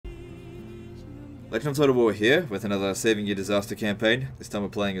Legend of Total War here with another Saving Your Disaster campaign. This time we're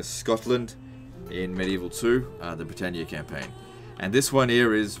playing as Scotland in Medieval 2, the Britannia campaign. And this one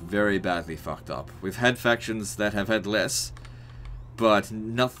here is very badly fucked up. We've had factions that have had less, but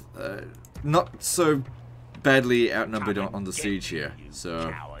not so badly outnumbered on the siege here.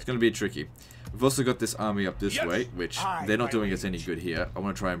 So it's going to be tricky. We've also got this army up this way, which they're not doing us any good here. I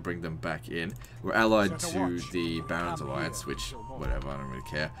want to try and bring them back in. We're allied to the Barons Alliance, which, whatever, I don't really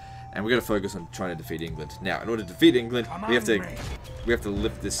care. And we're going to focus on trying to defeat England. Now, in order to defeat England, we have to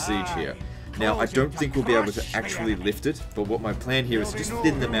lift this siege here. Now, I don't think we'll be able to actually lift it, but what my plan here is to just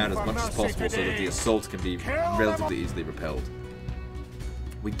thin them out as much as possible so that the assault can be relatively easily repelled.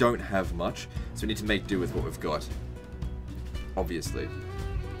 We don't have much, so we need to make do with what we've got. Obviously.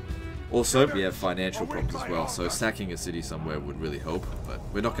 Also, we have financial problems as well, so sacking a city somewhere would really help, but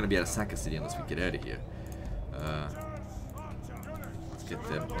we're not going to be able to sack a city unless we get out of here. Let's get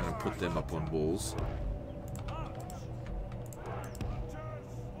them. I'm going to put them up on walls.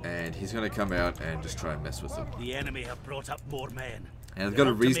 And he's going to come out and just try and mess with them. The enemy have brought up more men. And they've got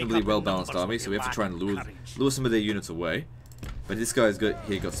a reasonably well-balanced army, so we have to try and lure some of their units away. But this guy's got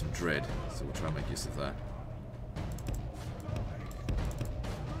some dread, so we'll try and make use of that.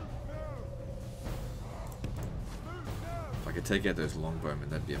 If I could take out those longbowmen,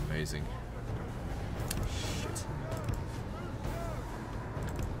 that'd be amazing. Shit.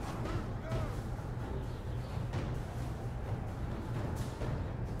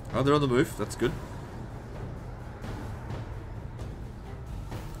 Oh, they're on the move. That's good.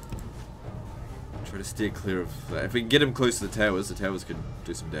 Try to steer clear of that. If we can get him close to the towers could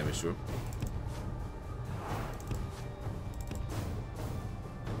do some damage to him.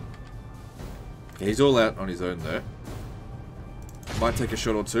 Okay, he's all out on his own there. Might take a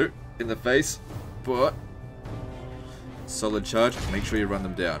shot or two in the face, but solid charge. Make sure you run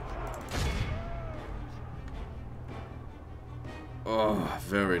them down. Oh,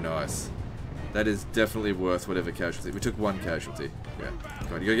 very nice. That is definitely worth whatever casualty. We took one casualty. Yeah.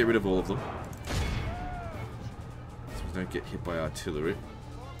 Come on, you gotta get rid of all of them. So we don't get hit by artillery.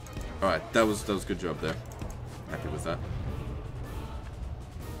 Alright, that was a good job there. Happy with that.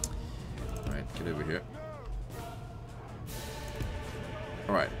 Alright, get over here.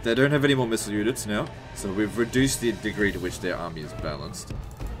 Alright, they don't have any more missile units now, so we've reduced the degree to which their army is balanced.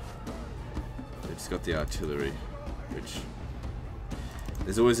 They've just got the artillery, which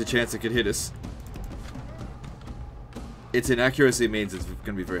there's always a chance it could hit us. Its inaccuracy means it's going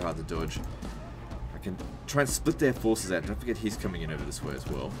to be very hard to dodge. I can try and split their forces out. Don't forget he's coming in over this way as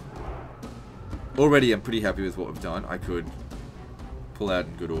well. Already I'm pretty happy with what we've done. I could pull out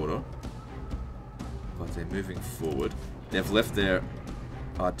in good order. But they're moving forward. They've left their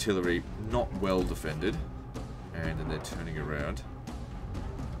artillery not well defended. And then they're turning around.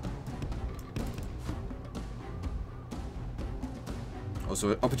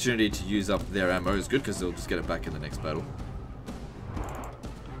 Also, an opportunity to use up their ammo is good because they'll just get it back in the next battle.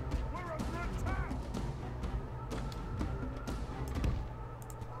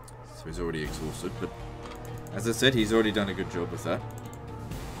 So he's already exhausted, but as I said, he's already done a good job with that.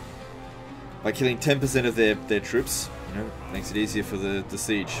 By killing 10% of their troops, you know, makes it easier for the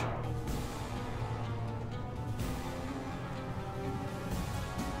siege.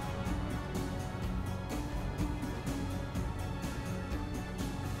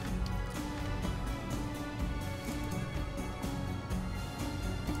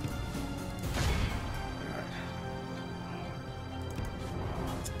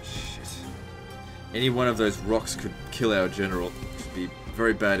 Any one of those rocks could kill our general. It would be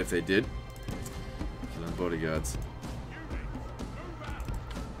very bad if they did. Killing bodyguards.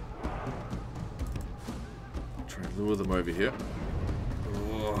 Try and lure them over here.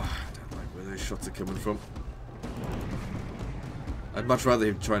 Oh, I don't like where those shots are coming from. I'd much rather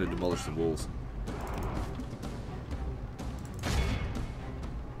him trying to demolish the walls.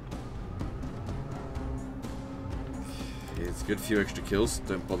 Yeah, it's good. A few extra kills.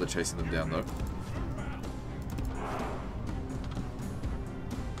 Don't bother chasing them down though.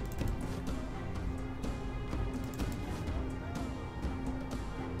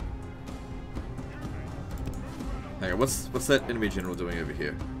 Hang on, what's that enemy general doing over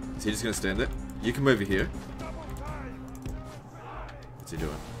here? Is he just gonna stand there? You come over here. What's he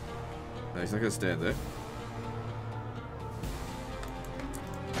doing? No, he's not gonna stand there.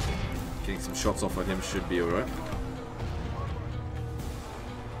 Getting some shots off on him should be alright.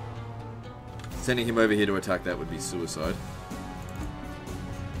 Sending him over here to attack that would be suicide.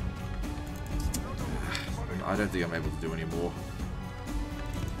 I don't think I'm able to do any more.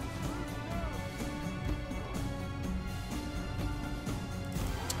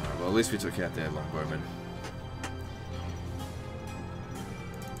 at least we took out their longbowmen.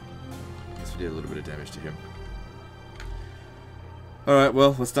 Guess we did a little bit of damage to him. Alright,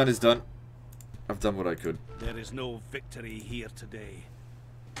 well, what's done is done. I've done what I could. There is no victory here today.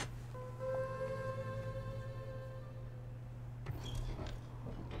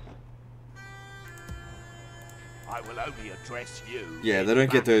 I will only address you. Yeah, they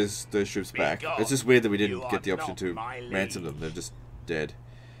don't get those troops back. It's just weird that we didn't get the option to ransom them. They're just dead.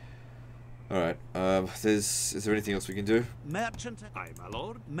 Alright, is there anything else we can do? Merchant, aye, my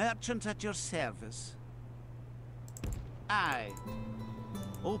lord. Merchant at your service. Aye.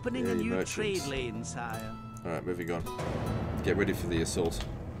 Opening a new trade lane, sire. Alright, moving on. Get ready for the assault.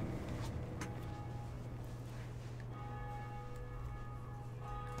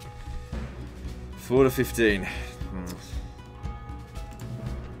 Four to 15.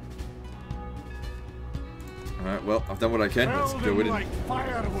 Alright, well, I've done what I can. Let's go in and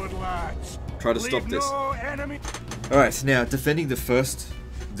try to stop this. Alright, so now defending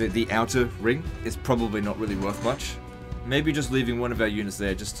the outer ring is probably not really worth much. Maybe just leaving one of our units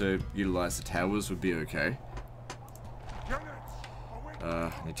there just to utilize the towers would be okay.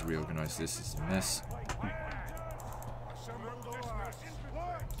 I need to reorganize this. It's a mess.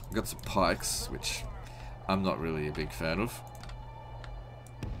 I've got some pikes, which I'm not really a big fan of.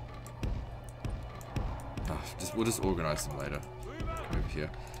 We'll just organize them later. Come over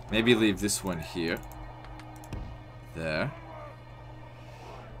here. Maybe leave this one here. There.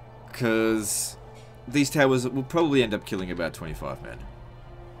 Because these towers will probably end up killing about 25 men.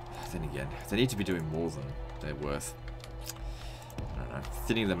 Then again, they need to be doing more than they're worth. I don't know.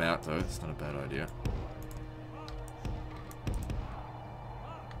 Thinning them out, though, it's not a bad idea.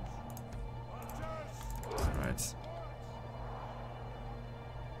 Alright.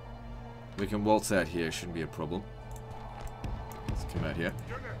 We can waltz out here, shouldn't be a problem. Let's come out here.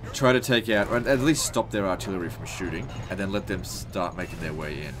 Try to take out, or at least stop their artillery from shooting, and then let them start making their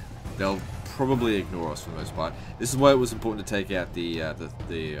way in. They'll probably ignore us for the most part. This is why it was important to take out the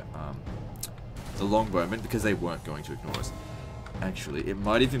longbowmen, because they weren't going to ignore us. Actually, it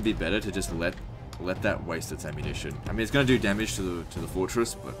might even be better to just let that waste its ammunition. I mean, it's going to do damage to the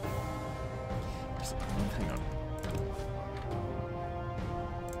fortress, but hang on.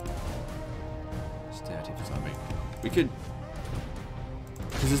 Stay out here for timing. We could,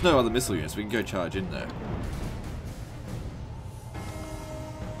 because there's no other missile units, we can go charge in there.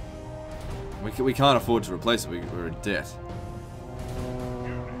 We can't afford to replace it. We're in debt.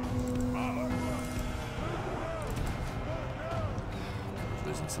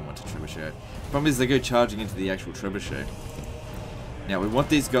 Losing someone to trebuchet. Problem is they go charging into the actual trebuchet. Now we want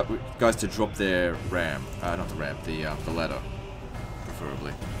these guys to drop their ram, not the ram, the ladder,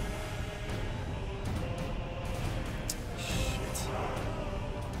 preferably. Shit.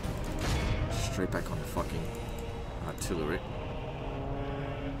 Straight back on the fucking artillery.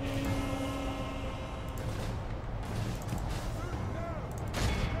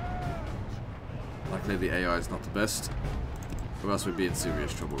 Luckily the AI is not the best, or else we'd be in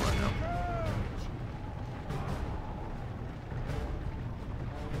serious trouble right now.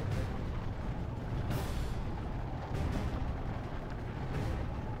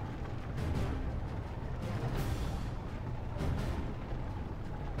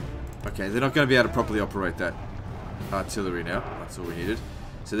 Okay, they're not going to be able to properly operate that artillery now. That's all we needed.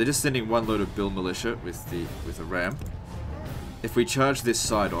 So they're just sending one load of Bill militia with a ram. If we charge this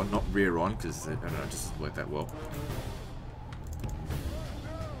side on, not rear on, because I don't know, it just work that well.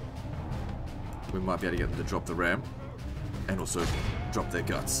 We might be able to get them to drop the ram, and also drop their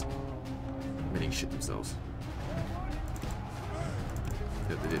guts, meaning shit themselves.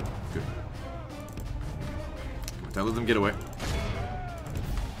 Yeah, they did. Good. Don't let them get away.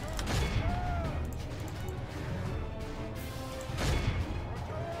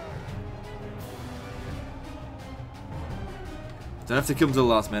 Don't have to kill them to the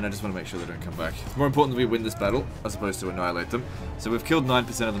last man, I just want to make sure they don't come back. It's more important that we win this battle, as opposed to annihilate them. So we've killed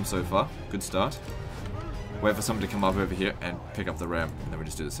 9% of them so far. Good start. Wait for someone to come up over here and pick up the ram, and then we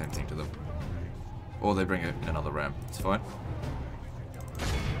just do the same thing to them. Or they bring another ram. It's fine.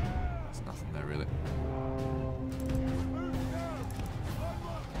 There's nothing there, really.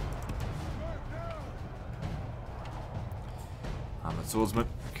 Armored swordsman.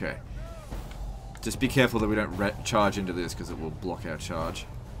 Okay. Just be careful that we don't charge into this, because it will block our charge.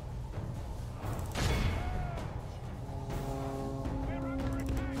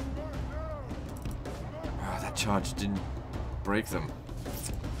 Oh, that charge didn't break them.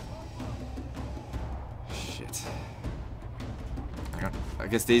 Shit. Hang on. I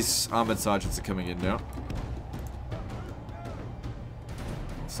guess these armored sergeants are coming in now.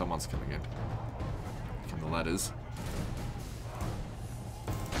 someone's coming in. Come the ladders.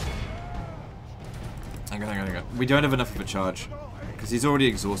 Hang on. We don't have enough of a charge. Because he's already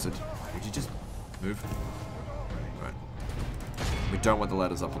exhausted. Would you just move? Right. We don't want the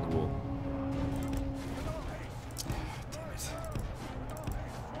ladders up on the wall. Damn it.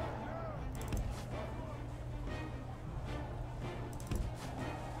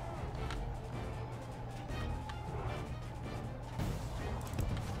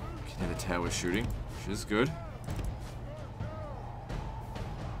 Okay, the tower's shooting, which is good.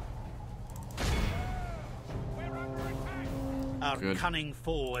 Our Good. cunning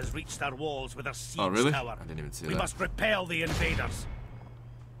foe has reached our walls with a siege Oh, really? tower. I didn't even see We that. must repel the invaders.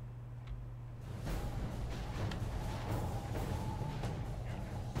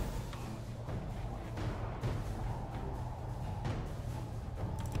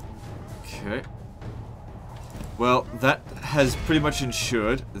 Okay. Well, that has pretty much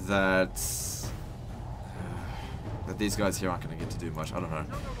ensured that these guys here aren't going to get to do much. I don't know.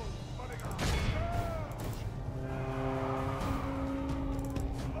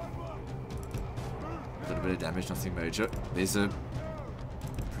 A little bit of damage, nothing major. These are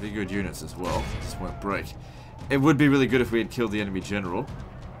pretty good units as well. They just won't break. It would be really good if we had killed the enemy general.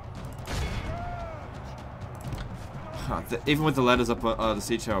 Huh, even with the ladders up, the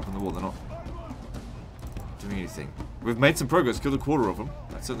siege tower up on the wall, they're not doing anything. We've made some progress, killed a quarter of them.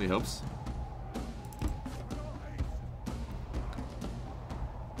 That certainly helps.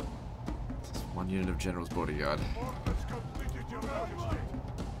 Just one unit of General's bodyguard.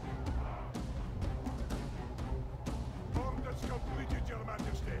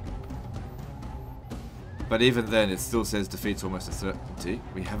 But even then, it still says defeat's almost a certainty.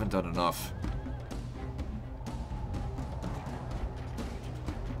 We haven't done enough.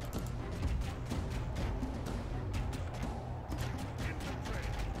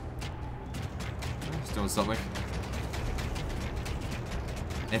 It's doing something.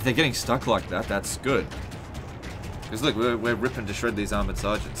 If they're getting stuck like that, that's good. Because look, we're ripping to shred these armored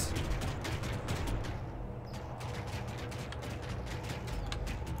sergeants.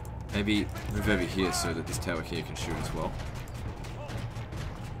 Maybe move over here so that this tower here can shoot as well.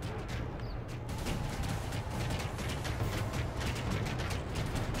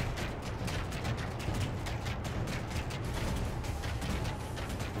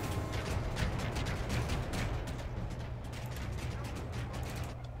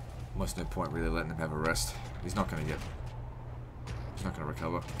 Almost no point really letting him have a rest. He's not gonna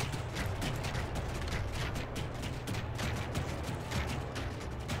recover.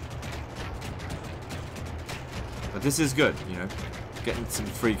 But this is good, you know, getting some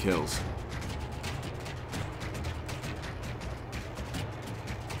free kills.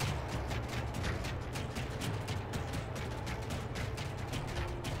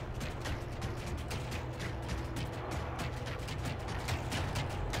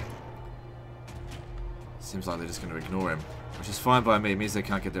 Seems like they're just going to ignore him, which is fine by me. It means they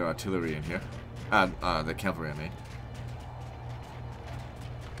can't get their artillery in here. Their cavalry, I mean.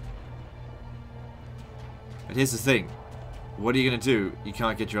 But here's the thing. What are you going to do? You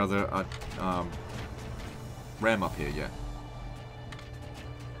can't get your other ram up here yet.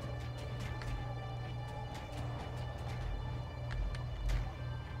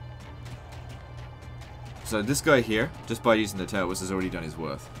 So this guy here, just by using the towers, has already done his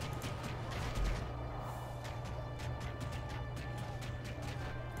worth.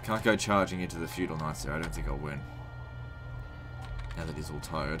 Can't go charging into the feudal knights there. I don't think I'll win. Now that he's all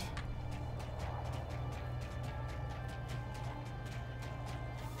tired.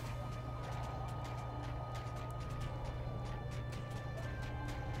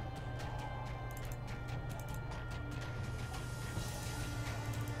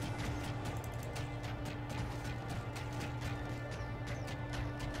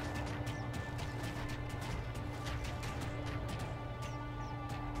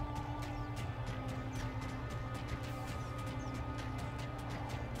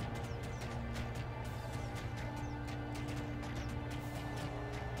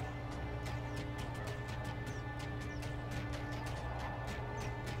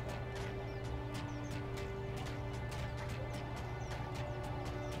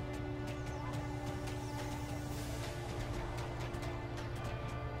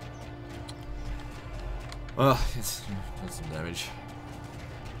 Well, it's done some damage.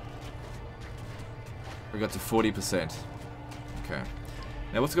 We got to 40%. Okay.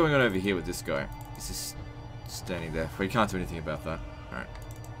 Now what's going on over here with this guy? He's just standing there. We can't do anything about that. Alright.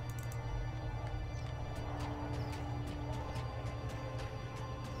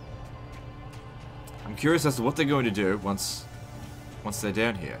 I'm curious as to what they're going to do once once they're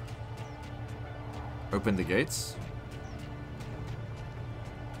down here? Open the gates?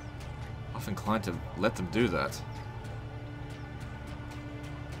 I'm inclined to let them do that.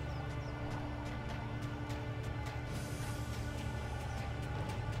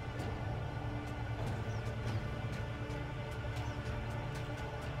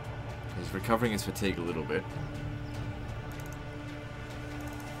 He's recovering his fatigue a little bit.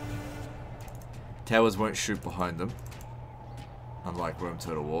 Towers won't shoot behind them, unlike Rome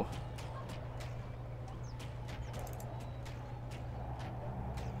Total War.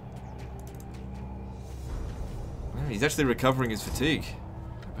 Oh, he's actually recovering his fatigue.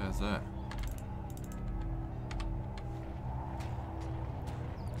 How about that?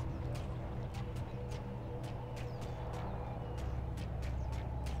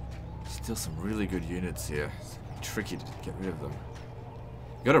 Still some really good units here. It's tricky to get rid of them.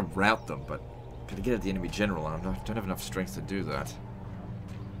 You gotta rout them, but gotta get at the enemy general, and I don't have enough strength to do that.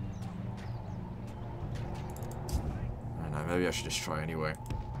 I don't know, maybe I should just try anyway.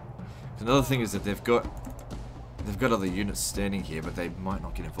 Another thing is that they've got other units standing here, but they might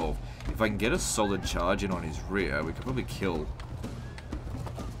not get involved. If I can get a solid charge in on his rear, we could probably kill,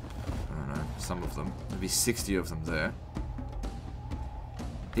 I don't know, some of them. There'd be 60 of them there.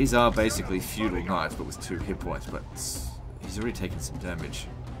 These are basically feudal knights, but with 2 hit points, but he's already taken some damage.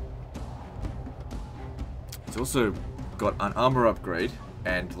 He's also got an armor upgrade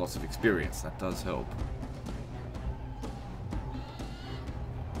and lots of experience. That does help.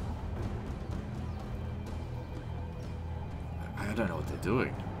 I don't know what they're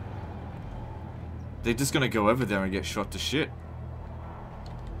doing. They're just gonna go over there and get shot to shit.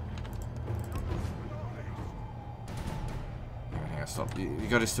 Hang on, stop. You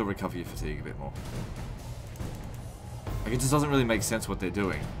gotta still recover your fatigue a bit more. Like, it just doesn't really make sense what they're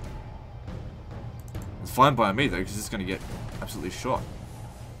doing. It's fine by me though, because it's gonna get absolutely shot.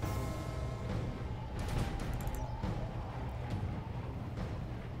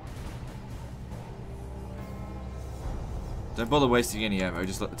 Don't bother wasting any ammo,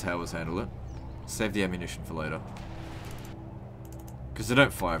 just let the towers handle it. Save the ammunition for later. Because they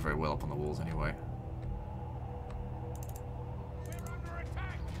don't fire very well up on the walls anyway.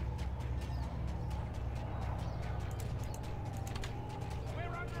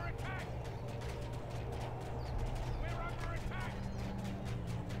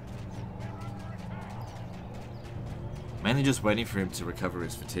 Mainly just waiting for him to recover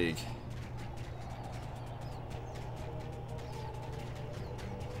his fatigue.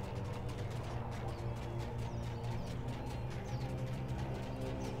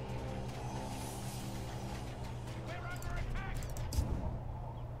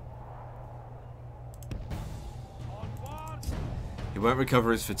 He won't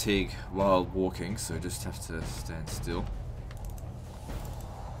recover his fatigue while walking, so just have to stand still.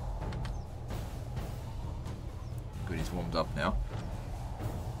 Good, he's warmed up now.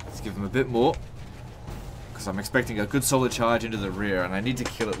 Let's give him a bit more, because I'm expecting a good solid charge into the rear, and I need to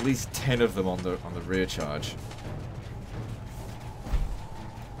kill at least 10 of them on the rear charge.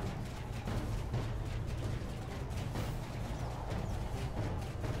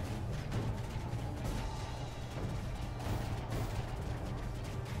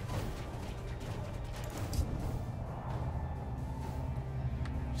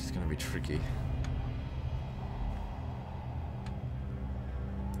 It's gonna be tricky.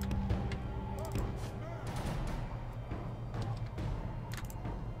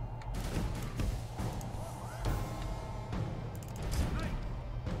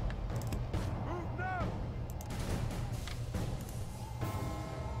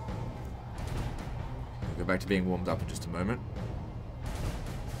 Go back to being warmed up in just a moment.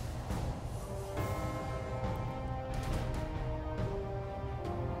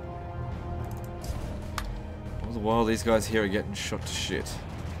 All the while these guys here are getting shot to shit.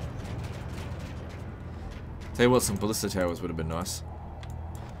 Tell you what, some ballista towers would have been nice.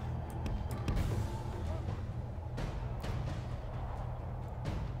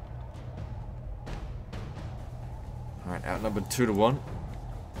 Alright, outnumbered 2 to 1.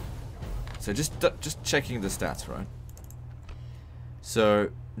 So just checking the stats, right?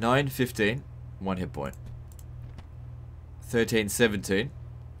 So 9, 15, 1 hit point. 13, 17,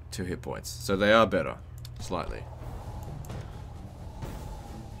 2 hit points. So they are better, slightly.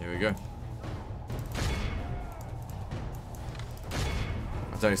 Here we go.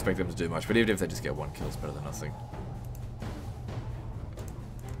 I don't expect them to do much, but even if they just get 1 kill, it's better than nothing.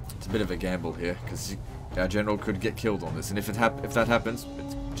 It's a bit of a gamble here, because our general could get killed on this, and if that happens,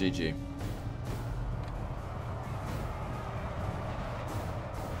 it's GG.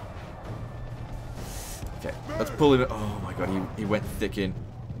 Okay, let's pull him. Oh my god. God, he went thick in.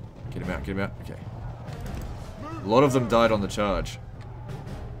 Get him out, get him out. Okay. A lot of them died on the charge.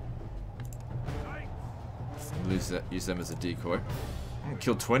 Use them as a decoy.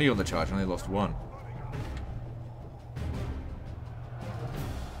 Killed 20 on the charge, only lost 1.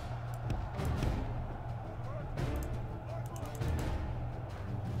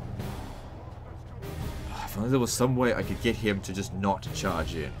 If only there was some way I could get him to just not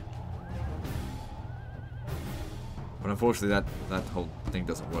charge in. But unfortunately that whole thing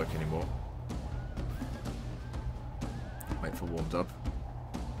doesn't work anymore. Wait for warmed up.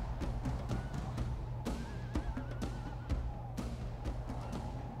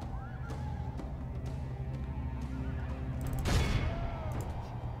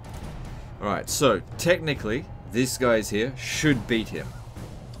 Alright, so technically this guy's here should beat him.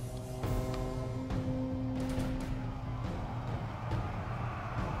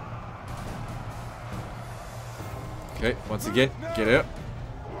 Okay, once again, get out.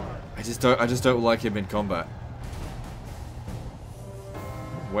 I just don't like him in combat.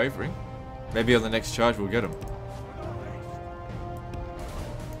 Wavering. Maybe on the next charge we'll get him.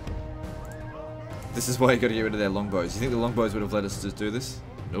 This is why you gotta get rid of their longbows. You think the longbows would have let us just do this?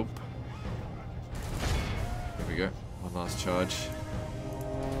 Nope. Here we go. One last charge.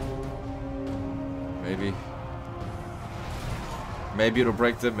 Maybe. Maybe it'll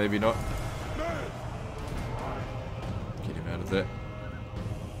break them, maybe not. Get him out of there.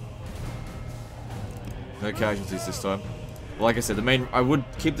 No casualties this time. Like I said, I would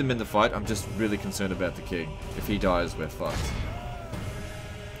keep them in the fight. I'm just really concerned about the king. If he dies, we're fucked.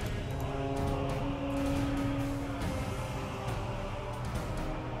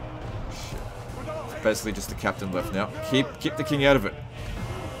 Shit. Basically just the captain left now. Keep the king out of it.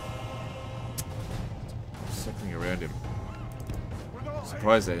 I'm circling around him.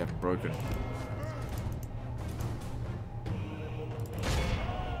 Surprised they haven't broken.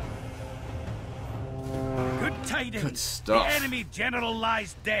 Good stuff. The enemy general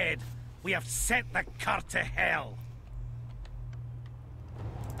lies dead. We have sent the cur to hell.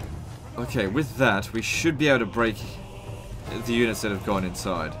 Okay, with that, we should be able to break the units that have gone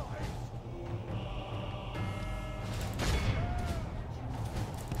inside.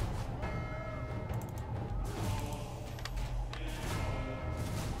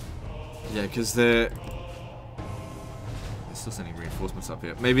 Yeah, because they're still sending reinforcements up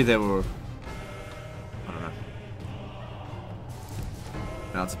here. Maybe they were... I don't know.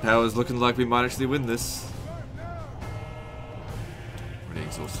 Balance of power is looking like we might actually win this. Pretty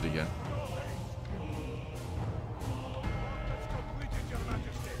exhausted again.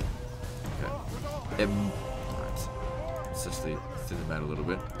 Okay. Right. Let's just thin them out a little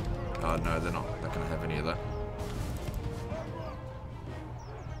bit. Oh no, they're not going to have any of that.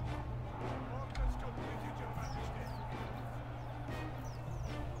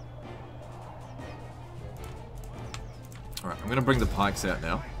 Alright, I'm going to bring the pikes out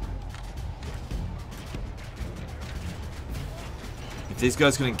now. If these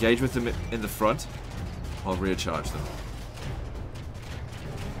guys can engage with them in the front, I'll recharge them.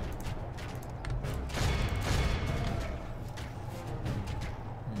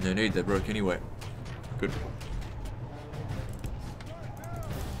 No need, they broke anyway. Good.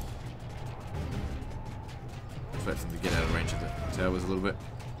 Just wait for them to get out of range of the towers a little bit.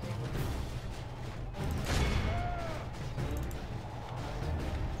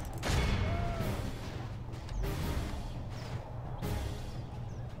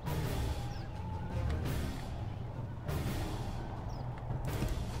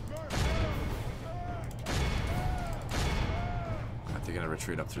 They're going to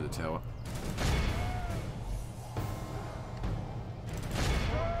retreat up through the tower.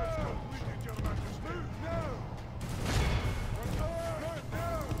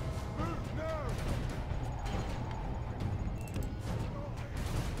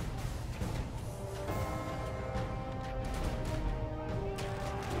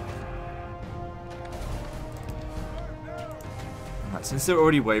 Alright, since they're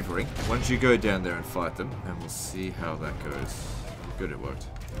already wavering, why don't you go down there and fight them, and we'll see how that goes. Good, it worked.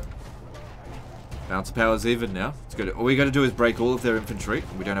 Balance of power's even now. It's good. All we got to do is break all of their infantry,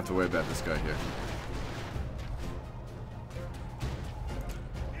 and we don't have to worry about this guy here.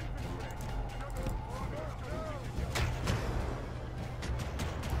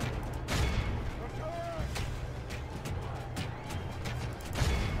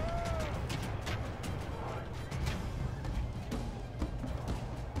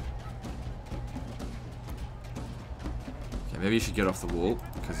 Maybe you should get off the wall,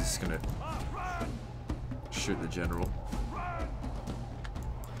 because it's going to shoot the general.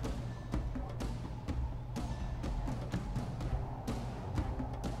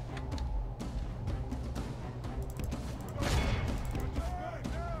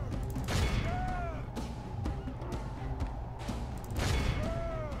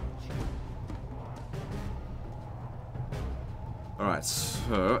 Alright,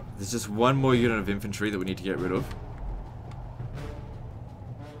 so there's just one more unit of infantry that we need to get rid of.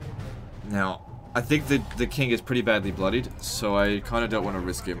 Now, I think the king is pretty badly bloodied, so I kind of don't want to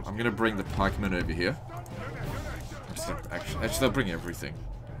risk him. I'm going to bring the pikemen over here. Actually, I'll bring everything.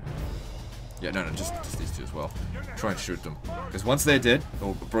 Yeah, no, just these two as well. Try and shoot them. Because once they're dead,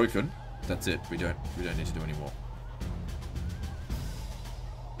 or broken, that's it. We don't need to do any more.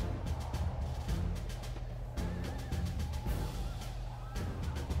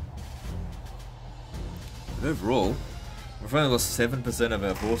 But overall, we've only lost 7% of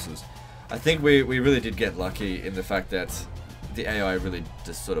our forces. I think we really did get lucky in the fact that the AI really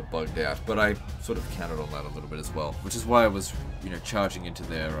just sort of bugged out, but I sort of counted on that a little bit as well, which is why I was, you know, charging into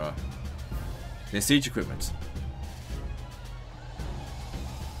their siege equipment.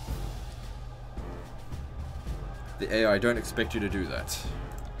 The AI don't expect you to do that.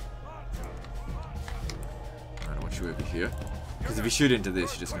 I don't want you over here, because if you shoot into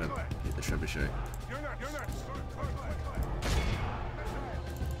this, you're just gonna hit the trebuchet.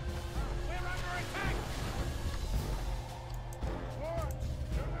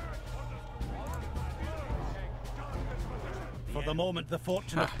 For the moment, the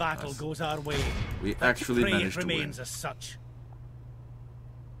fortune of battle goes our way. We actually managed to win. Remains as such.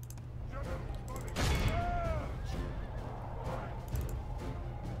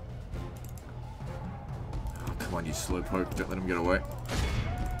 Oh, come on, you slowpoke. Don't let him get away.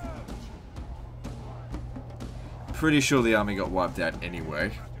 Pretty sure the army got wiped out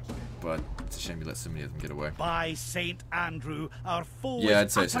anyway, but it's a shame you let so many of them get away. By St. Andrew, our foe Yeah, I'd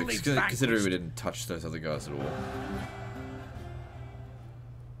is say so, utterly considering we vanquished. didn't touch those other guys at all.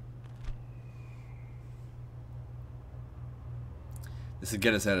 This would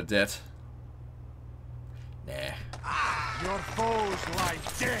get us out of debt. Nah. Your foes lie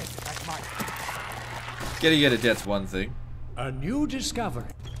dead at my Getting out of debt's one thing. A new discovery.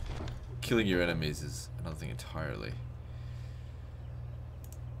 Killing your enemies is another thing entirely.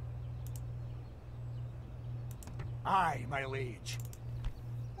 Aye, my liege.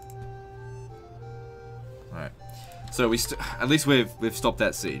 Right. So we at least we've stopped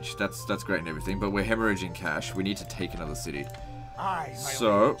that siege. That's great and everything, but we're hemorrhaging cash. We need to take another city. Aye, my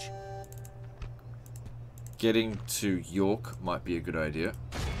So liege. getting to York might be a good idea.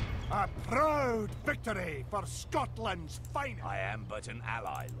 A proud victory for Scotland's finest. I am but an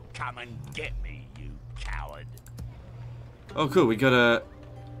ally, Lord. Come and get me, you coward. Oh, cool. We got a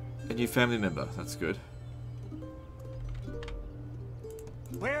new family member. That's good.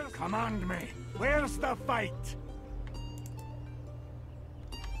 Where command me? Where's the fight?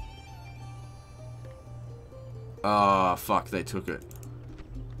 Ah, fuck. They took it.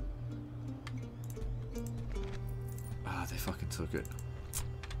 Ah, they fucking took it.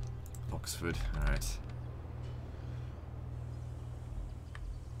 Oxford. Alright.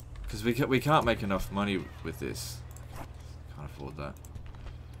 Because we can't make enough money with this. Can't afford that.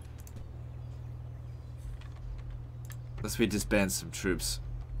 Unless we disband some troops.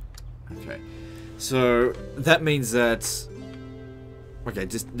 Okay. So, that means that... Okay,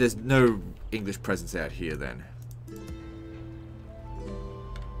 just there's no English presence out here then.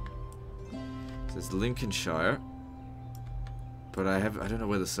 So there's Lincolnshire. But I don't know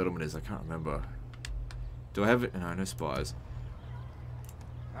where the settlement is, I can't remember. Do I have it? No, no spies.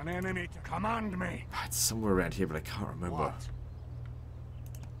 An enemy to command me. It's somewhere around here, but I can't remember. What?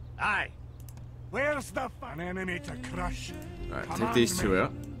 Aye. Where's the an enemy to crush? Alright, take Command these two me.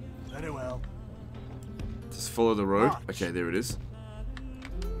 out. Very well. Just follow the road. March. Okay, there it is.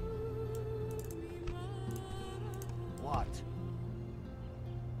 What?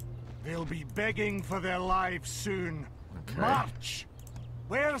 They'll be begging for their lives soon. Okay. March!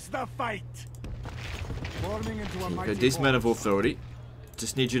 Where's the fight? Forming into a Okay, mighty decent amount of force. authority.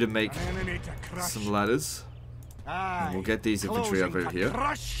 Just need you to make An enemy to crush. some ladders. Aye. And we'll get these infantry Closing over to here.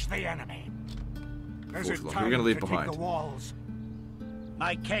 Crush the enemy. Is it Who we're time gonna leave to take behind. the walls?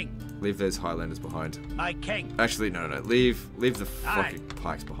 My king. Leave those Highlanders behind. My king. Actually, no. Leave the Aye. fucking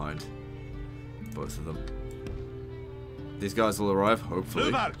pikes behind. Both of them. These guys will arrive, hopefully.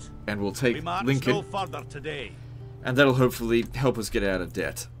 Move out. And we'll We take march Lincoln. no further today. And that'll hopefully help us get out of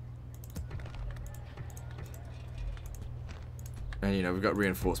debt. And, you know, we've got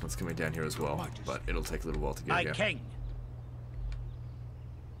reinforcements coming down here as well. But it'll take a little while to get My here. king.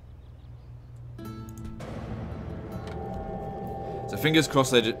 So fingers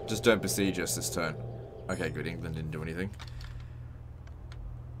crossed they just don't besiege us this turn. Okay, good. England didn't do anything.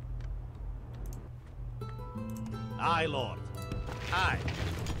 Aye, Lord. Aye.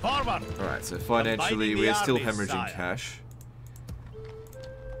 Forward. Alright, so financially, Abiding the we're still armies, hemorrhaging sire. cash.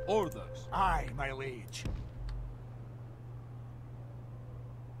 Orders. Aye, my liege.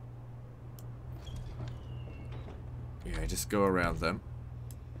 Yeah, just go around them.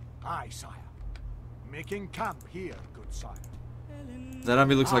 Aye, sire. Making camp here, good sire. That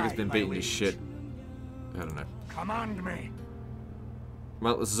army looks like it's been beaten to shit. I don't know. Command me.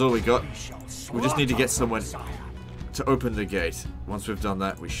 Well, this is all we got. We just need to get someone sire. to open the gate. Once we've done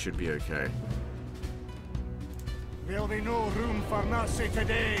that, we should be okay. There'll be no room for mercy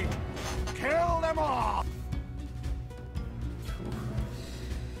today. Kill them all!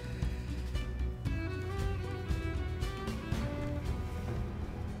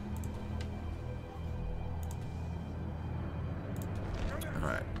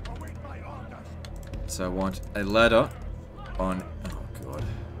 Alright. So I want a ladder on... Oh god.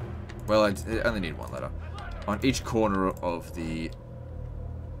 Well, I only need one ladder. On each corner of the...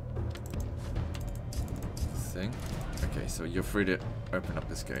 thing. Okay, so you're free to open up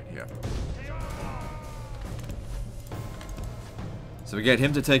this gate here. So we get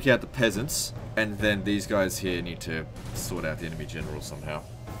him to take out the peasants, and then these guys here need to sort out the enemy general somehow.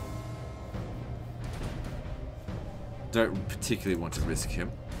 Don't particularly want to risk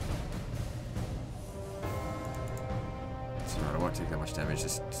him. It's alright, I won't take that much damage,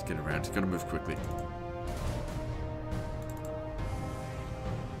 just get around. Gotta move quickly.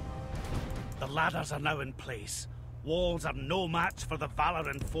 The ladders are now in place. Walls are no match for the valor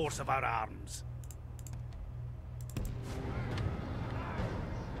and force of our arms.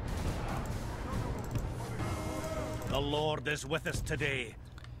 The Lord is with us today.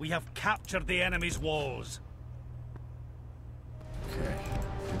 We have captured the enemy's walls. Okay.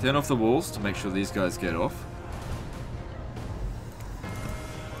 Turn off the walls to make sure these guys get off.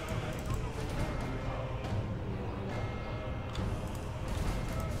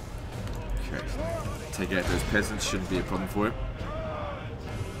 Okay. Take out those peasants, shouldn't be a problem for him.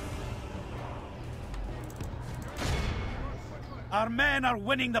 Our men are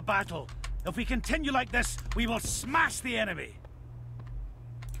winning the battle. If we continue like this, we will smash the enemy.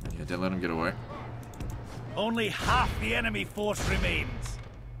 Yeah, don't let him get away. Only half the enemy force remains.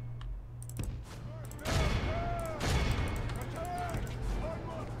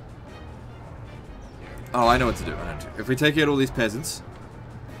 Oh, I know what to do. If we take out all these peasants...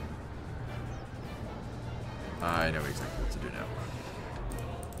 I know exactly what to do now.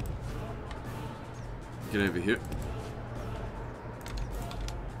 Get over here.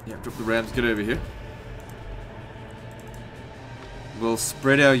 Yeah, drop the rams, get over here. We'll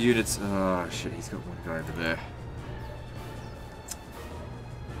spread our units... Oh, shit, he's got one guy over there.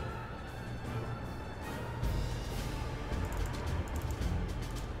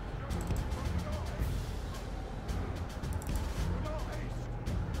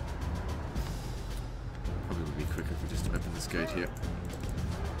 Probably would be quicker if we just open this gate here.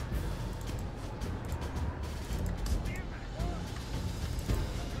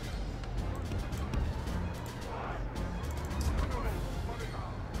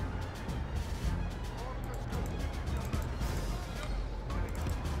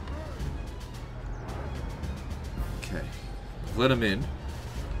 Let him in.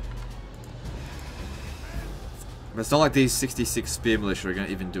 But it's not like these 66 spear militia are going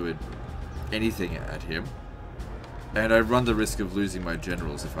to even do anything at him. And I run the risk of losing my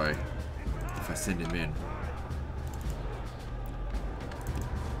generals if I send him in.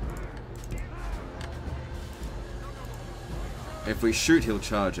 If we shoot, he'll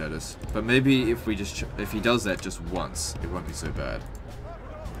charge at us. But maybe if we just if he does that just once, it won't be so bad.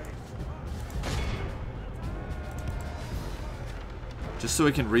 Just so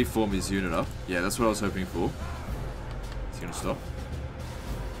he can reform his unit up. Yeah, that's what I was hoping for. Is he gonna stop?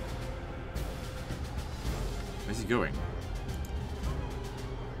 Where's he going?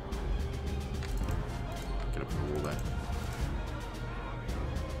 Get up on the wall there.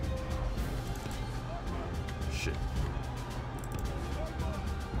 Shit.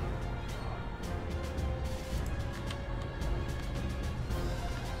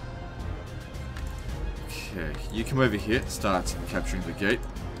 Okay, you come over here, start capturing the gate.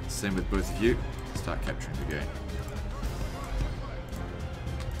 Same with both of you, start capturing the gate.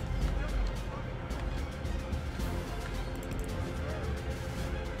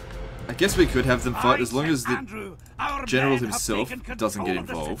 I guess we could have them fight as long as the general himself doesn't get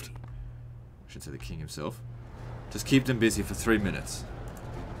involved. I should say the king himself. Just keep them busy for 3 minutes.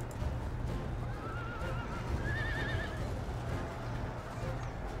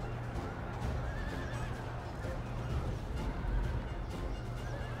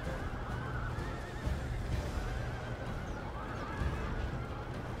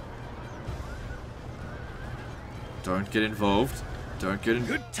 Don't get involved. Don't get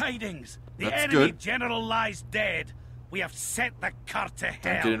involved. Good tidings. The That's enemy good. general lies dead. We have set the cur to hell.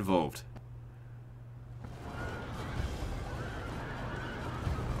 Don't get involved.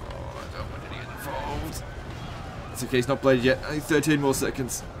 It's okay, he's not bladed yet. Only 13 more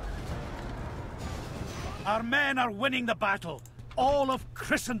seconds. Our men are winning the battle. All of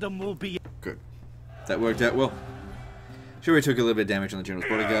Christendom will be... Good. That worked out well. Sure, we took a little bit of damage on the General's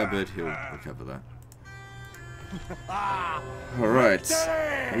bodyguard, but he'll recover that. Alright.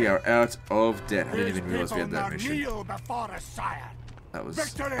 We are out of debt. I didn't even realize we had that mission. That was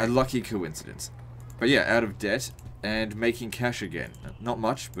a lucky coincidence. But yeah, out of debt and making cash again. Not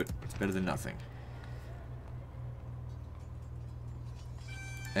much, but it's better than nothing.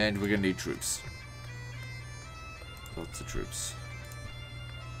 And we're gonna need troops. Lots of troops.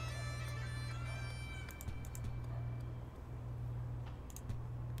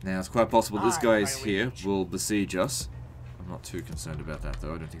 Now, it's quite possible this guy is here, will besiege us. I'm not too concerned about that,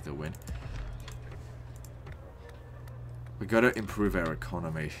 though. I don't think they'll win. We gotta improve our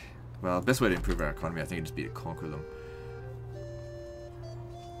economy. Well, the best way to improve our economy, I think, would just be to conquer them.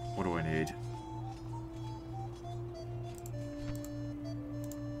 What do I need?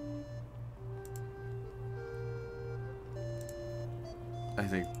 I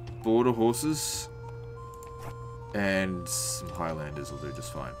think border horses and some Highlanders will do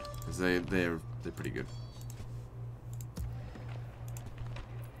just fine, because they're pretty good.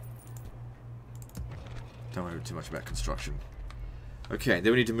 Don't worry too much about construction. Okay,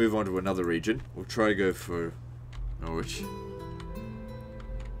 then we need to move on to another region. We'll try to go for Norwich.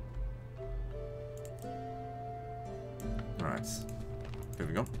 Alright,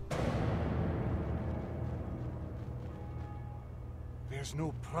 moving on. There's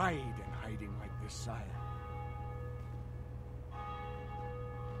no pride in hiding like this, sire.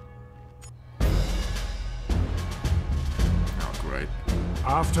 Oh, great.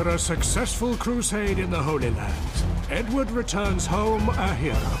 After a successful crusade in the Holy Land, Edward returns home a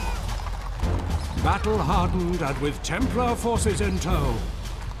hero. Battle-hardened and with Templar forces in tow,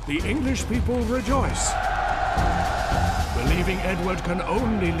 the English people rejoice, believing Edward can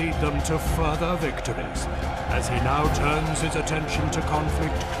only lead them to further victories, as he now turns his attention to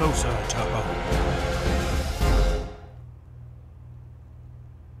conflict closer to home.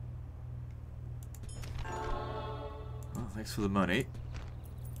 Well, thanks for the money.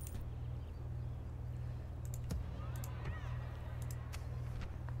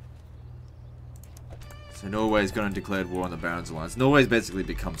 So Norway's gone and declared war on the Barons Alliance. Norway's basically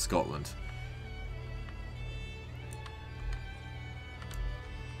become Scotland.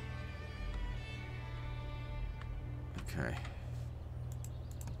 Okay.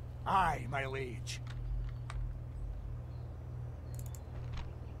 Aye, my liege.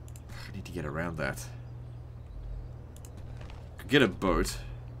 I need to get around that. Could get a boat.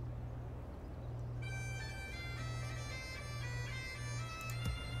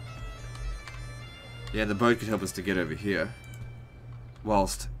 Yeah, the boat could help us to get over here.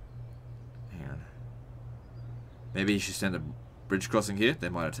 Whilst... Hang on. Maybe he should send a bridge crossing here. They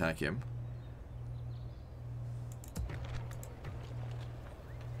might attack him.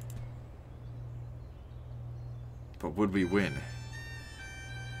 But would we win?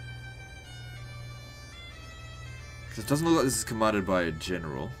 Because it doesn't look like this is commanded by a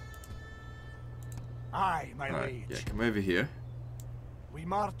general. Aye, my Right, liege. yeah, come over here. We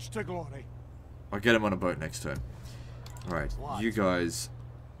march to glory. I'll get him on a boat next turn. Alright, What? you guys...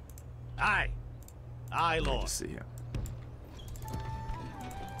 Aye. Aye, Lord. Let's see here.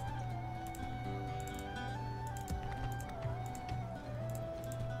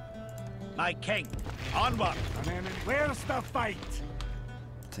 My king. Onward. An enemy. Where's the fight?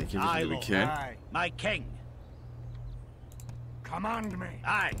 Take Aye, everything that we Lord. can. Aye. My king. Command me.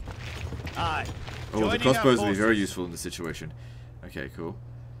 Aye. Aye. Oh, the Joining our crossbows will be very forces. useful in this situation. Okay, cool.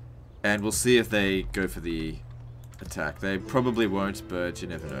 And we'll see if they go for the attack. They probably won't, but you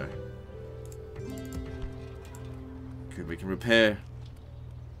never know. Good, we can repair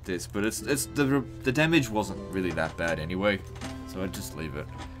this, but it's the damage wasn't really that bad anyway, so I'd just leave it.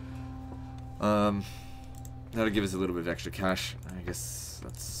 That'll give us a little bit of extra cash. I guess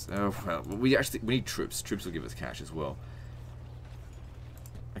that's... Oh, well, we need troops. Troops will give us cash as well.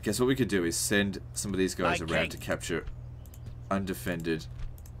 I guess what we could do is send some of these guys My around king. to capture undefended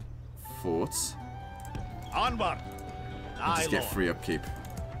forts. Onward. And Aye, just get Lord. free upkeep.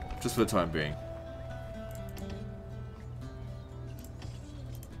 Just for the time being.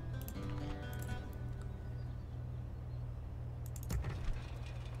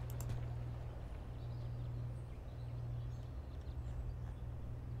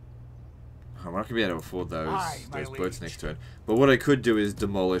 I'm not going to be able to afford those my boats liege. next turn. But what I could do is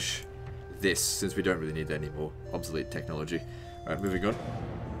demolish this, since we don't really need that anymore. Obsolete technology. Alright, moving on.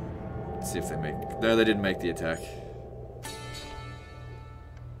 Let's see if they make... No, they didn't make the attack.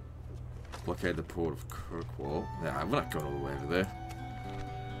 blockade the port of Kirkwall. Nah, we're not going all the way over there.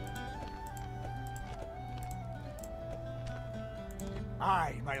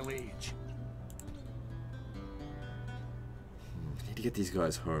 Aye, my liege. Need to get these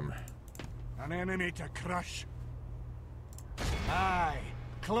guys home. An enemy to crush. Aye,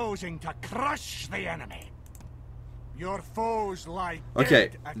 closing to crush the enemy. Your foes lie Okay,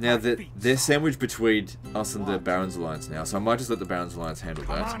 dead at now my feet. they're sandwiched between us and the Barons Alliance now, so I might just let the Barons Alliance handle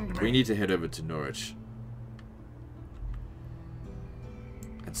that. We need to head over to Norwich.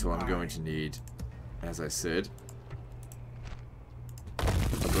 And so I'm going to need, as I said,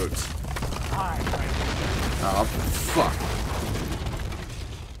 a boat. Oh, fuck.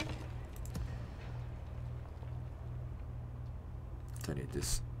 Don't need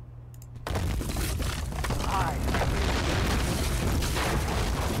this.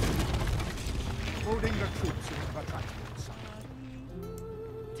 Holding the troops in the battle, sire.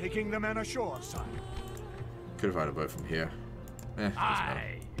 Taking the men ashore, sire. Could have had a boat from here. Doesn't matter.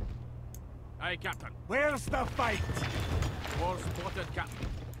 Aye, Captain. Where's the fight? War spotted, Captain.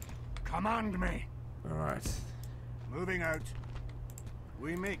 Command me. Alright. Moving out.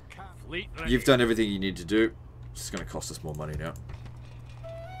 We make Fleet ready. You've done everything you need to do. It's just going to cost us more money now.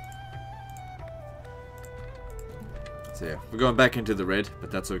 So yeah, we're going back into the red,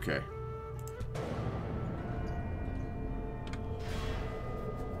 but that's okay.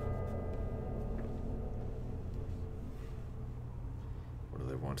 What do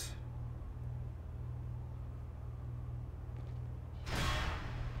they want?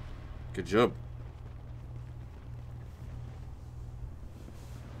 Good job.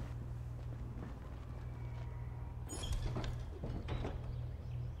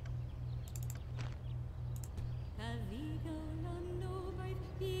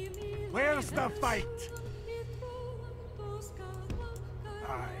 Where's the fight?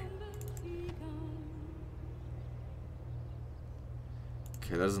 Aye. Okay,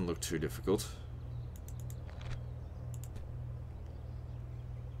 that doesn't look too difficult.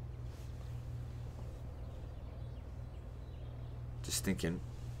 Just thinking.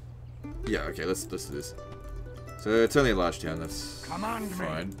 Yeah, okay, let's do this. So it's only a large town, that's Command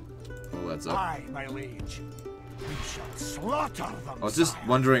fine. me. All that's up. Aye, my liege. We shall slaughter them. I was just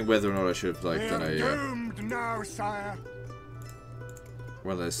wondering whether or not I should have like They're done a doomed now, sire.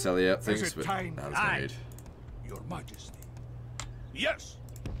 one of those sally out things, it but time? no, there's no Aye. need. Your Majesty. Yes.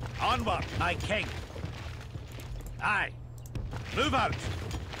 Onward, my king. Aye. Move out.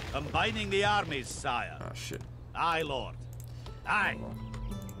 Combining the armies, sire. Oh shit. Aye, lord. Aye.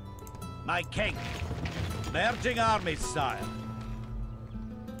 My king. Merging armies, sire.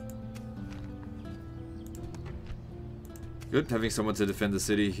 Good, having someone to defend the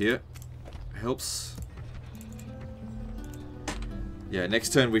city here helps. Yeah,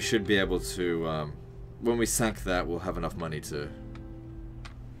 next turn we should be able to, when we sank that, we'll have enough money to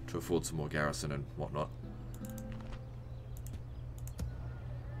afford some more garrison and whatnot.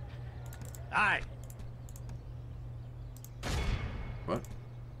 Aye. What?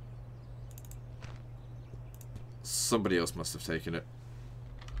 Somebody else must have taken it.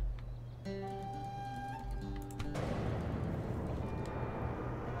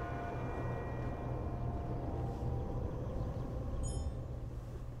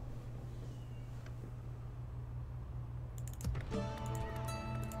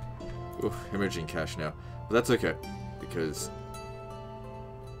 Oof, hemorrhaging cash now. But that's okay, because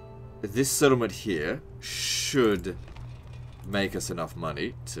this settlement here should make us enough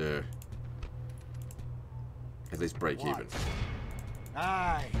money to at least break even.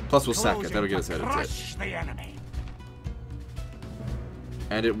 Aye. Plus we'll sack it, Closing that'll get to us out of debt. crush the enemy.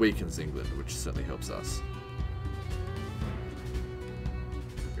 And it weakens England, which certainly helps us.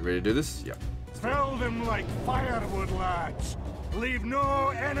 You ready to do this? Yep. Fill them like firewood, lads. Leave no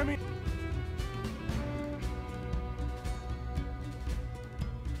enemy.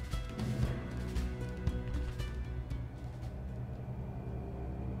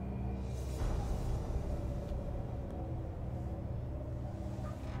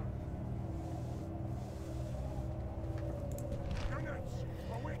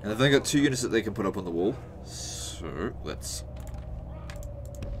 And they've only got 2 units that they can put up on the wall. So, let's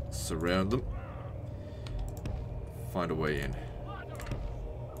surround them. Find a way in.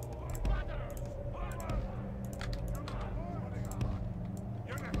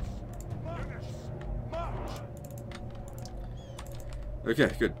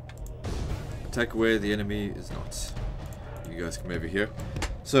 Okay, good. Attack where the enemy is not. You guys come over here.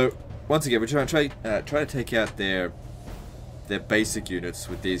 So, once again, we're trying to take out their basic units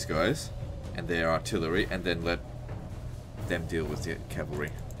with these guys and their artillery, and then let them deal with the cavalry.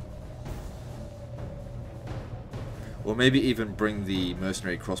 Or maybe even bring the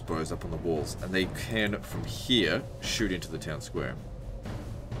mercenary crossbows up on the walls, and they can, from here, shoot into the town square.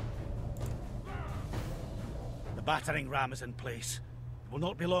 The battering ram is in place. It will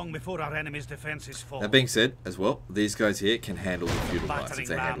not be long before our enemy's defences fall. That being said, as well, these guys here can handle the feudal knights if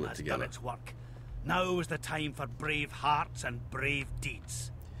they handle it together. Done its work. Now is the time for brave hearts and brave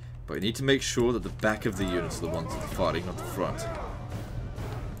deeds. But you need to make sure that the back of the units are the ones that are fighting, not the front.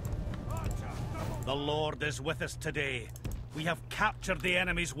 The Lord is with us today. We have captured the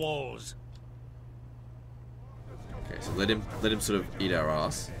enemy's walls. Okay, so let him sort of eat our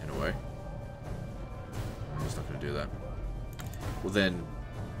ass in a way. I'm just not going to do that. Well then,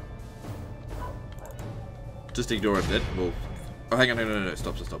 just ignore him then. We'll. Oh, hang on, no,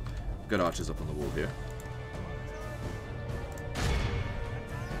 stop. Got archers up on the wall here.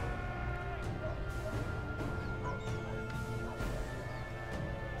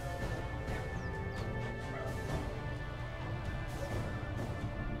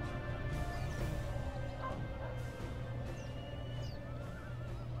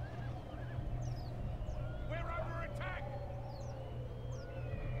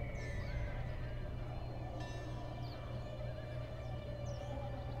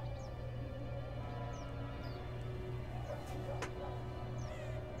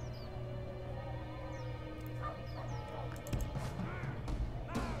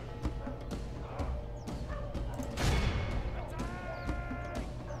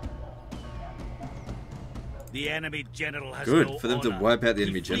 The enemy general has Good no for them honor. to wipe out the He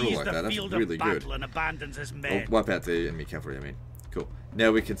enemy general flees like the that. That's field really of good. battle and abandons his Or men. wipe out the enemy cavalry. I mean, cool.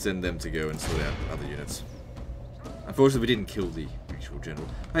 Now we can send them to go and sort out other units. Unfortunately, we didn't kill the actual general.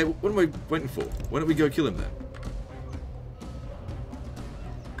 Hey, what am I waiting for? Why don't we go kill him then?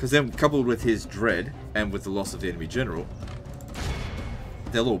 Because then, coupled with his dread and with the loss of the enemy general,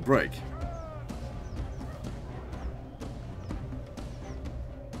 they'll all break.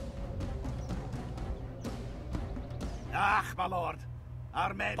 Ah, my lord,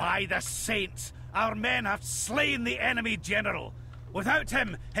 our men... By the saints, our men have slain the enemy general. Without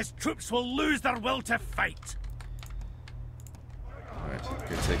him, his troops will lose their will to fight. Alright,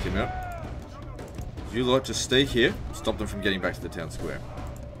 go take him out. You lot just stay here, stop them from getting back to the town square.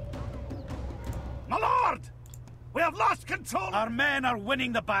 My lord! We have lost control! Our men are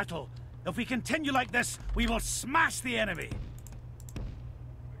winning the battle. If we continue like this, we will smash the enemy.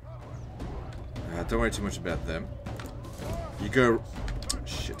 Don't worry too much about them. You go...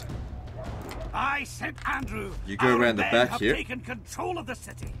 Shit. I, St. Andrew, You go around the back here. taken control of the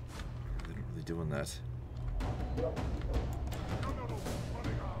city. They're not really doing that.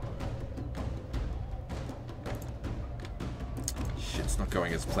 Shit, it's not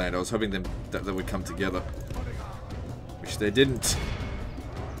going as planned. I was hoping that they would come together. Which they didn't.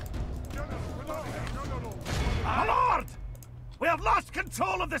 My lord! We have lost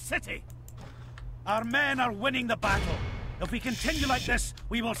control of the city. Our men are winning the battle. If we continue like this,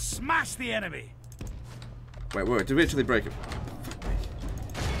 we will smash the enemy. Wait, did we actually break him?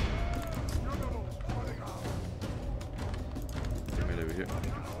 Get him over here.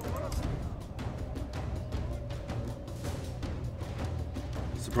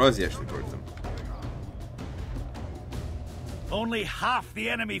 Surprised he actually broke them. Only half the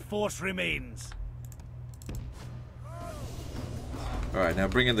enemy force remains. Alright, now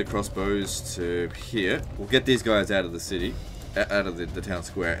bring in the crossbows to here. We'll get these guys out of the city, out of the town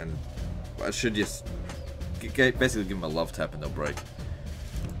square, and I should just basically give them a love tap and they'll break.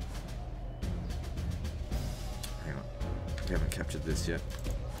 Hang on, we haven't captured this yet.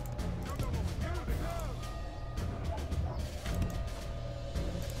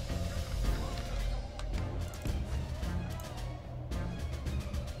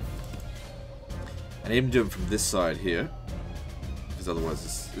 And even do it from this side here. Because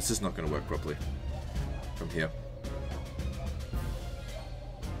otherwise it's just not going to work properly from here.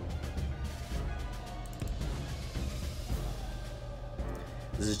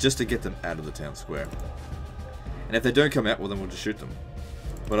 This is just to get them out of the town square. And if they don't come out, well then we'll just shoot them.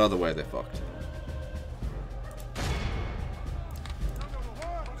 But either way, they're fucked.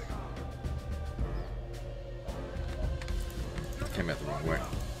 Came out the wrong way.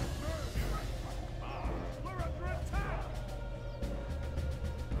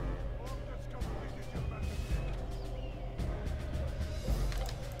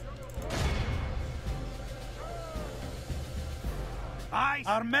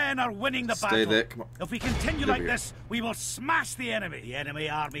 Our men are winning the battle. Stay there, come on. If we continue Get like over here. this, we will smash the enemy. The enemy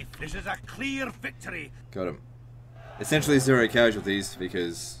army. This is a clear victory. Got him. Essentially 0 casualties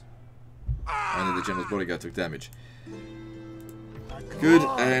because only the general's bodyguard took damage. Good,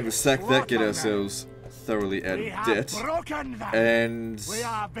 and we sack that, get ourselves thoroughly out We of have debt, broken them. and We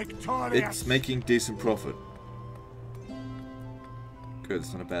are victorious. it's making decent profit. Good,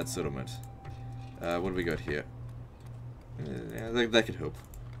 it's not a bad settlement. What do we got here? Yeah, that could help.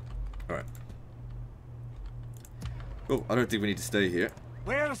 Alright. Oh, I don't think we need to stay here.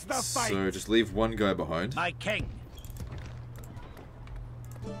 Where's the fight? So just leave one guy behind. My king.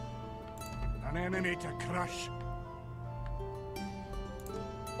 An enemy to crush.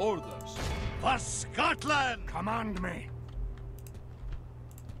 Orders. For Scotland! Command me.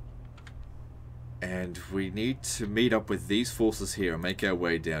 And we need to meet up with these forces here and make our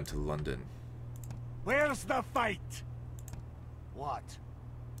way down to London. Where's the fight? What?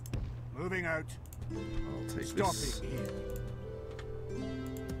 Moving out. I'll take Stop this. it here.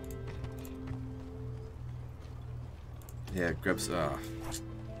 Yeah, grabs. Glad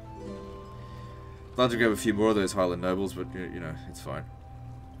to grab a few more of those Highland nobles, but you know, it's fine.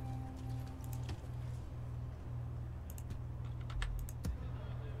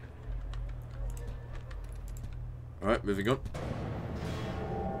 Alright, moving on.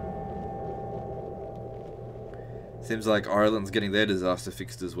 Seems like Ireland's getting their disaster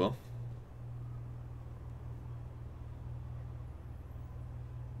fixed as well.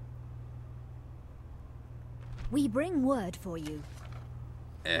 We bring word for you.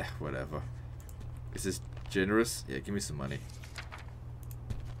 Whatever. Is this generous? Yeah, give me some money.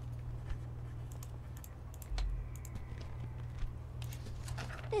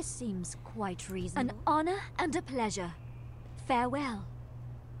 This seems quite reasonable. An honor and a pleasure. Farewell.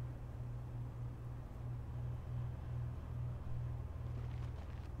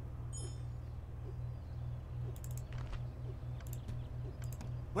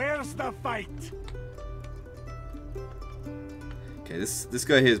 Where's the fight? Okay, this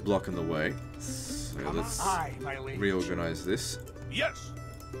guy here is blocking the way. So let's Aye, my liege. reorganize this. Yes.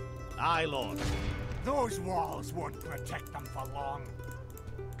 Aye, Lord. Those walls won't protect them for long.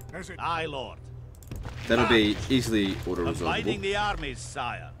 Is it? Aye, Lord. That'll be easily auto-resolvable. Dividing the armies,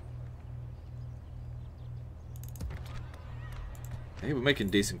 sire. Hey, we're making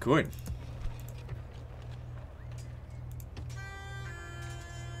decent coin.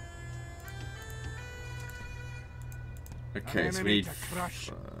 Okay, so we enemy need. to crush.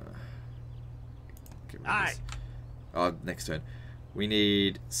 Get rid of Aye. this. Oh, next turn. We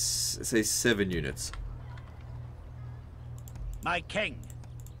need, say, 7 units. My king.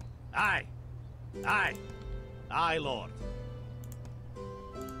 Aye. Aye. Aye, Lord.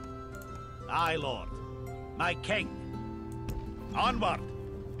 Aye, Lord. My king. Onward.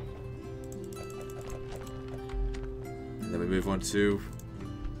 And then we move on to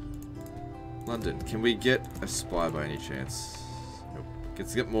London. Can we get a spy by any chance? Nope.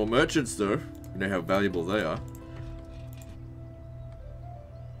 Let's get more merchants though. You know how valuable they are.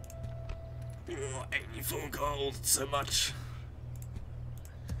 Oh, 84 gold, so much.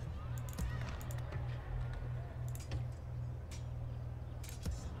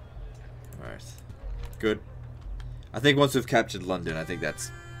 Alright. Good. I think once we've captured London, I think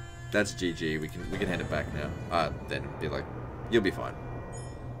that's GG. We can hand it back now. Then be like, you'll be fine.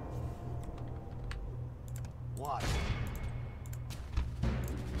 What?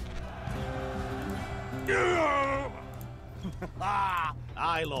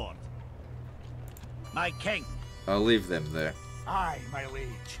 Aye, Lord. My king. I'll leave them there. Aye, my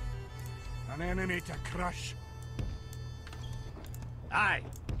liege. An enemy to crush. Aye.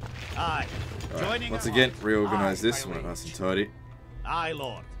 Aye. Alright, Joining once us. again, reorganize Aye, this my one nice and liege. tidy. Aye,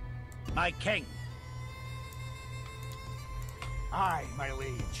 Lord. My king. Aye, my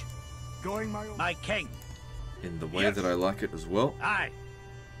liege. Going my own. My king. In the way Yes. that I like it as well. Aye.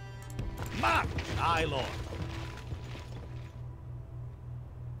 March. Aye, Lord.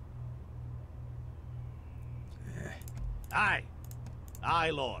 Aye. Aye,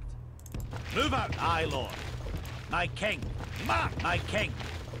 Lord. Move out. Aye, Lord. My king. March. My king.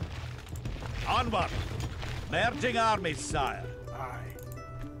 Onward. Merging armies, sire. Aye.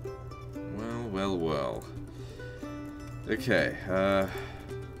 Well, well, well. Okay,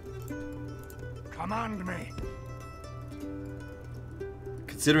 Command me.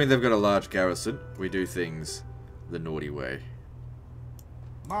 considering they've got a large garrison, we do things the naughty way.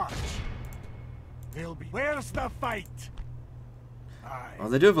 March. They'll be. Where's the fight? Aye. Oh,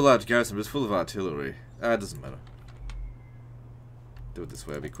 they do have a large garrison, but it's full of artillery. It doesn't matter. Do it this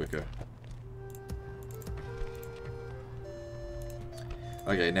way, it'll be quicker.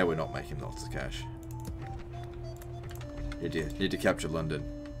 Okay, now we're not making lots of cash. Need to capture London.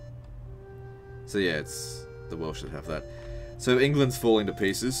 So yeah, it's the Welsh that have that. So England's falling to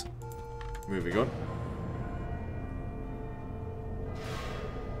pieces. Moving on.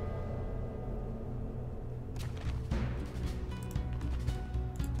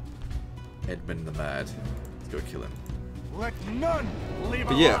 Edmund the Mad. Let's go kill him. Let none leave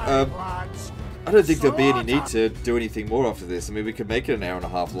But yeah, alive, lads. I don't think there'll be any need to do anything more after this. I mean, we could make it an hour and a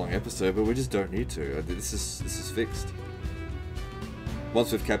half long episode, but we just don't need to. This is fixed.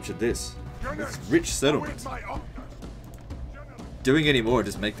 Once we've captured this rich settlement, doing any more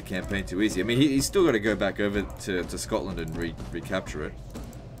just make the campaign too easy. I mean, he's still got to go back over to Scotland and recapture it.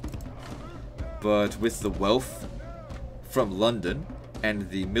 But with the wealth from London and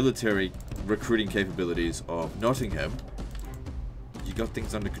the military recruiting capabilities of Nottingham, you got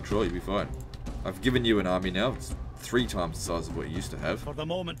things under control. You'll be fine. I've given you an army now. It's 3 times the size of what you used to have. For the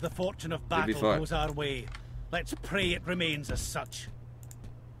moment, the fortune of battle goes our way. Let's pray it remains as such.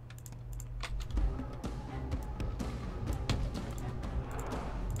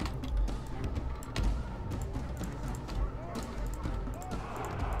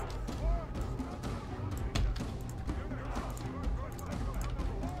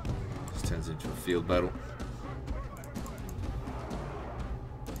 This turns into a field battle.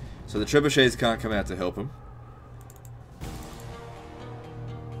 So the trebuchets can't come out to help him.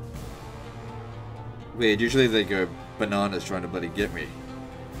 Weird, usually they go bananas trying to bloody get me.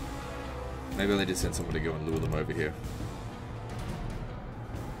 Maybe I'll need to send someone to go and lure them over here.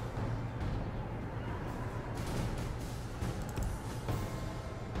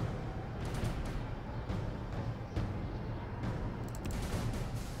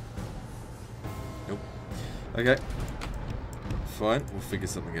 Nope. Okay. Fine, we'll figure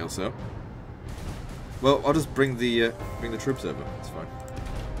something else out. Well, I'll just bring the troops over. It's fine.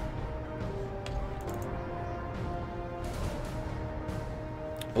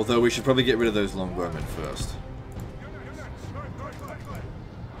 Although we should probably get rid of those longbowmen first.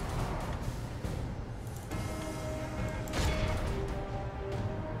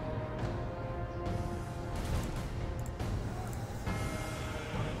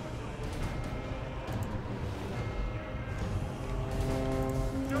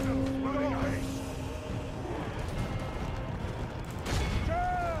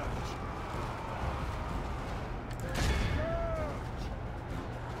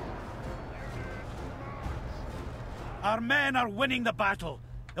 Our men are winning the battle.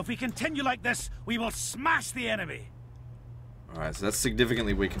 If we continue like this, we will smash the enemy. Alright, so that's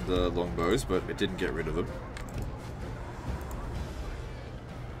significantly weakened the longbows, but it didn't get rid of them.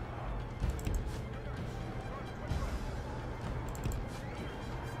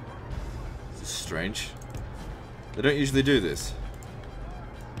 This is strange. They don't usually do this.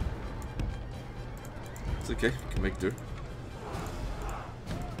 It's okay, we can make do.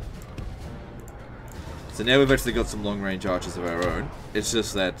 So now we've actually got some long-range archers of our own. It's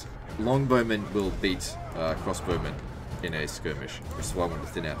just that longbowmen will beat crossbowmen in a skirmish, which is why I want to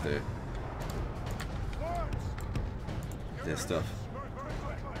thin out their stuff.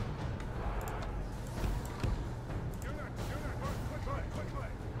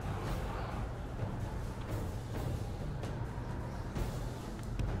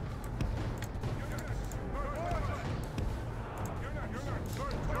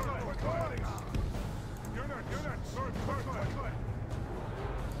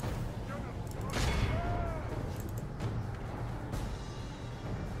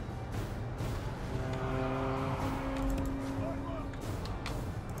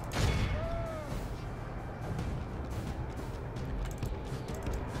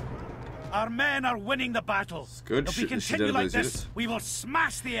 Our men are winning the battle. It's good. If we continue like this, we will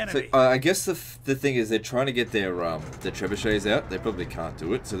smash the enemy. So, I guess the thing is they're trying to get their trebuchets out. They probably can't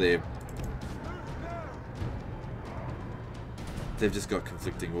do it, so they've just got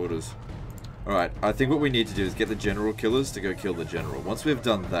conflicting orders. Alright, I think what we need to do is get the general killers to go kill the general. Once we've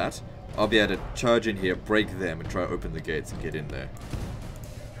done that, I'll be able to charge in here, break them, and try to open the gates and get in there.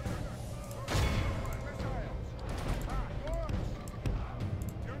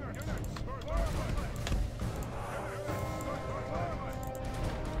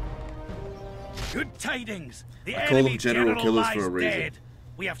 Good tidings. The I call enemy them general killers lies for a reason. dead.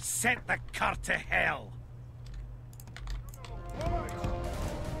 We have sent the cur to hell.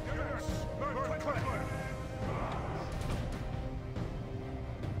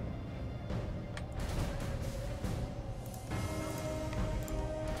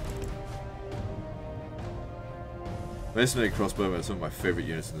 Mercenary crossbowmen are some of my favorite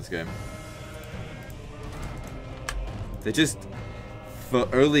units in this game. They're just, for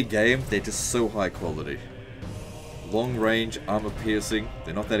early game, they're just so high quality. Long range, armor piercing,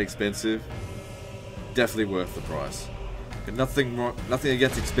 they're not that expensive. Definitely worth the price. Got nothing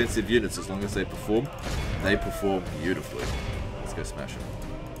against expensive units as long as they perform. They perform beautifully. Let's go smash them.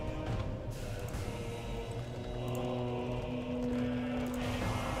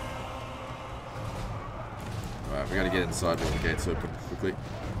 We gotta get inside while the gates open quickly.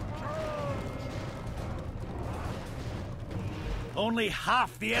 Only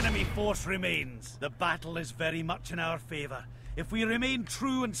half the enemy force remains. The battle is very much in our favor. If we remain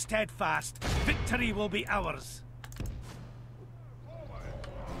true and steadfast, victory will be ours.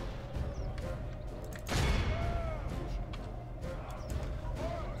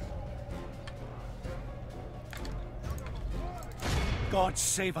 God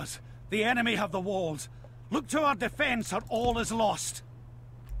save us. The enemy have the walls. Look to our defense or all is lost.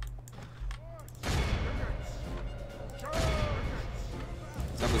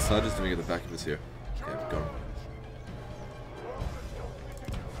 Some of the soldiers doing at the back of us here. Okay, we've got him.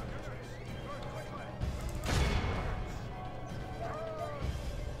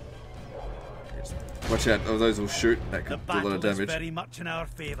 Yes. Watch out, oh, those will shoot. That could do a lot of damage. The battle is very much in our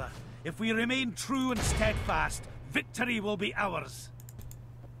favor. If we remain true and steadfast, victory will be ours.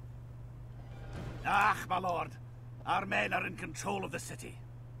 Ah, my lord. Our men are in control of the city.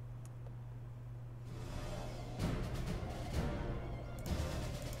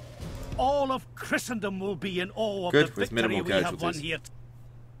 All of Christendom will be in awe of the victory we have won here.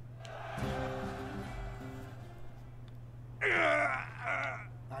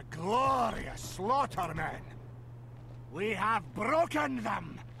 A glorious slaughter, men. We have broken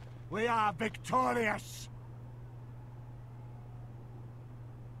them. We are victorious.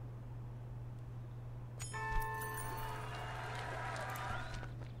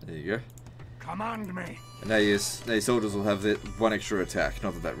 There you go. Command me. And now your soldiers will have one extra attack.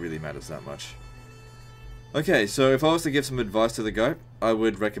 Not that that really matters that much. Okay, so if I was to give some advice to the guy, I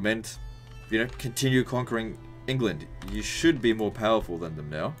would recommend, continue conquering England. You should be more powerful than them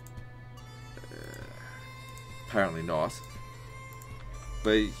now. Apparently not.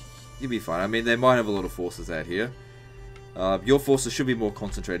 But you'll be fine. I mean, they might have a lot of forces out here. Your forces should be more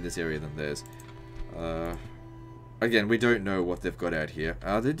concentrated in this area than theirs. Again, we don't know what they've got out here.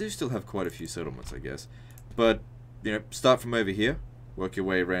 They do still have quite a few settlements, I guess. But, start from over here. Work your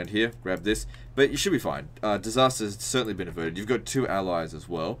way around here. Grab this. But you should be fine. Disaster has certainly been averted. You've got 2 allies as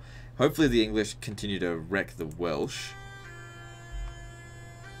well. Hopefully the English continue to wreck the Welsh.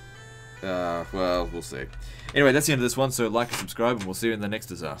 Well, we'll see. Anyway, that's the end of this one. So like and subscribe, and we'll see you in the next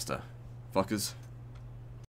disaster. Fuckers.